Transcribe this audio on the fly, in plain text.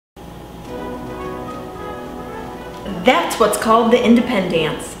That's what's called the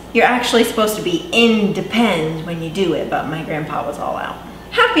independence. You're actually supposed to be independent when you do it, but my grandpa was all out.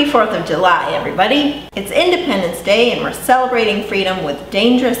 Happy 4th of July, everybody. It's Independence Day and we're celebrating freedom with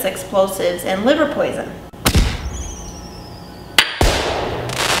dangerous explosives and liver poison.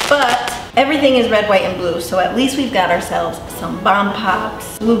 But everything is red, white, and blue, so at least we've got ourselves some bomb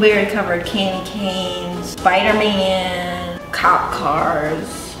pops, blueberry covered candy canes, Spider-Man, cop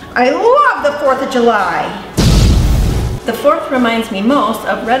cars. I love the 4th of July. The 4th reminds me most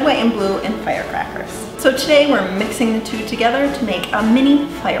of red, white, and blue and firecrackers. So today we're mixing the two together to make a mini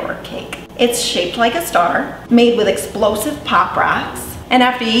firework cake. It's shaped like a star, made with explosive pop rocks, and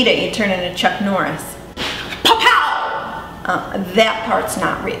after you eat it, you turn into Chuck Norris. Pow-pow! That part's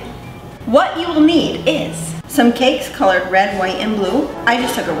not real. What you will need is some cakes colored red, white, and blue. I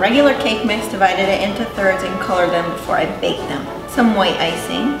just took a regular cake mix, divided it into thirds, and colored them before I baked them. Some white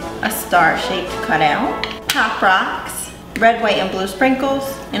icing, a star-shaped cutout, pop rocks, red, white, and blue sprinkles,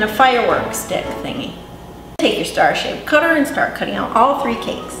 and a firework stick thingy. Take your star-shaped cutter and start cutting out all 3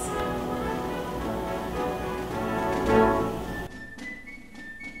 cakes.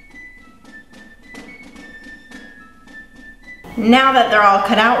 Now that they're all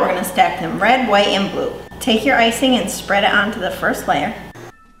cut out, we're going to stack them red, white, and blue. Take your icing and spread it onto the first layer.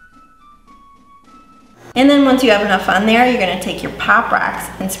 And then once you have enough on there, you're going to take your pop rocks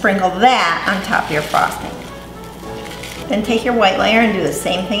and sprinkle that on top of your frosting. Then take your white layer and do the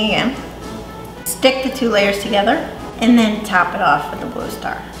same thing again. Stick the 2 layers together and then top it off with a blue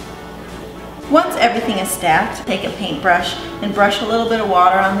star. Once everything is stacked, take a paintbrush and brush a little bit of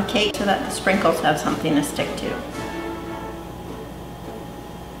water on the cake so that the sprinkles have something to stick to.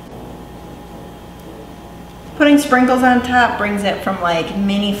 Putting sprinkles on top brings it from like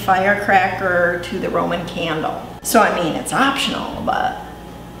mini firecracker to the Roman candle. So I mean, it's optional, but...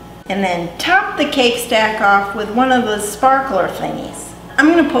 And then top the cake stack off with one of the sparkler thingies. I'm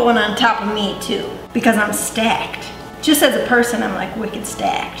gonna put one on top of me too, because I'm stacked. Just as a person, I'm like wicked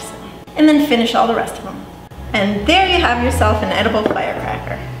stacked. And then finish all the rest of them. And there you have yourself an edible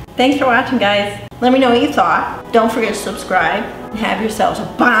firecracker. Thanks for watching, guys. Let me know what you thought. Don't forget to subscribe and have yourselves a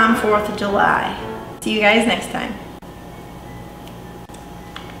bomb 4th of July. See you guys next time.